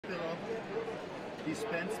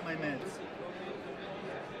Dispense my meds.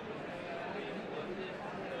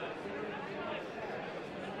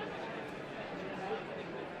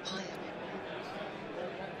 Hi.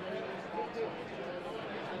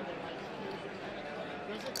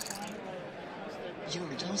 Your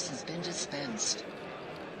dose has been dispensed.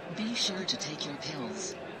 Be sure to take your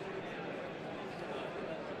pills.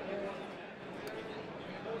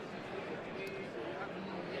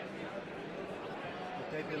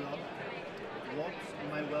 Okay, Pillo. What's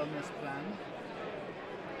my wellness plan?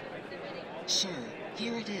 Sure,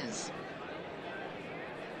 here it is.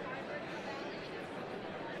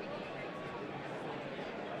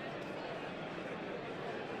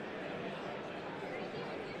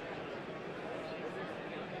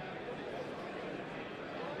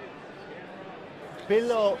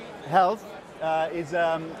 Pillo Health is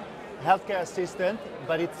a healthcare assistant,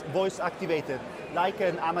 but it's voice activated, like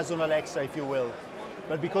an Amazon Alexa, if you will.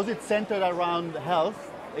 But because it's centered around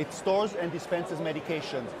health, it stores and dispenses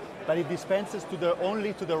medications, but it dispenses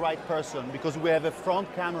only to the right person, because we have a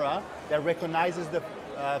front camera that recognizes the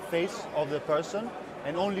face of the person,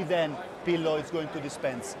 and only then Pillo is going to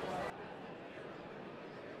dispense.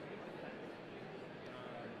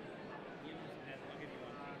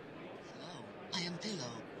 Hello, I am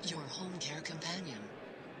Pillo, your home care companion.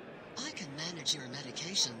 I can manage your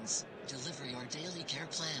medications, deliver your daily care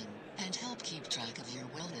plan, and help keep track of your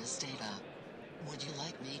wellness data. Would you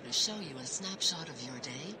like me to show you a snapshot of your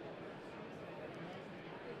day?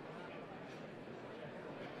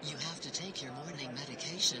 You have to take your morning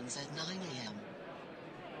medications at 9 a.m.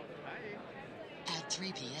 At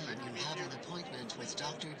 3 p.m. you have an appointment with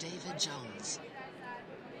Dr. David Jones.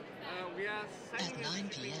 At 9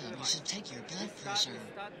 p.m. you should take your blood pressure.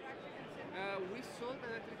 We sold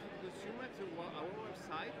directly to the consumer to our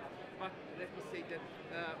website, but let me say that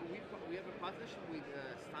we have a partnership with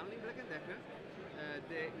Stanley Black & Decker.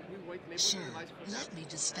 We white label Sure, device for let me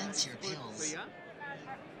dispense your pills.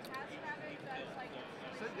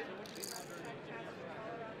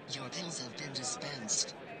 Your pills have been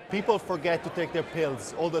dispensed. People forget to take their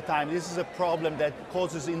pills all the time. This is a problem that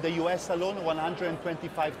causes, in the US alone,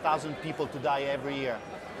 125,000 people to die every year.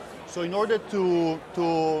 So in order to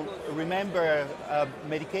remember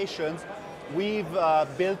medications, we've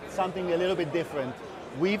built something a little bit different.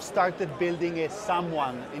 We've started building a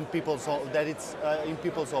someone in people's home, in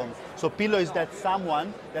people's homes. So Pillo is that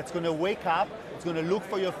someone that's going to wake up, it's going to look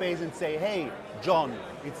for your face and say, "Hey, John,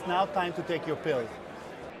 it's now time to take your pills."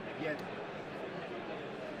 Yeah.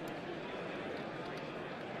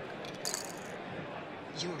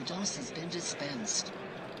 Your dose has been dispensed.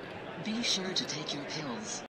 Be sure to take your pills.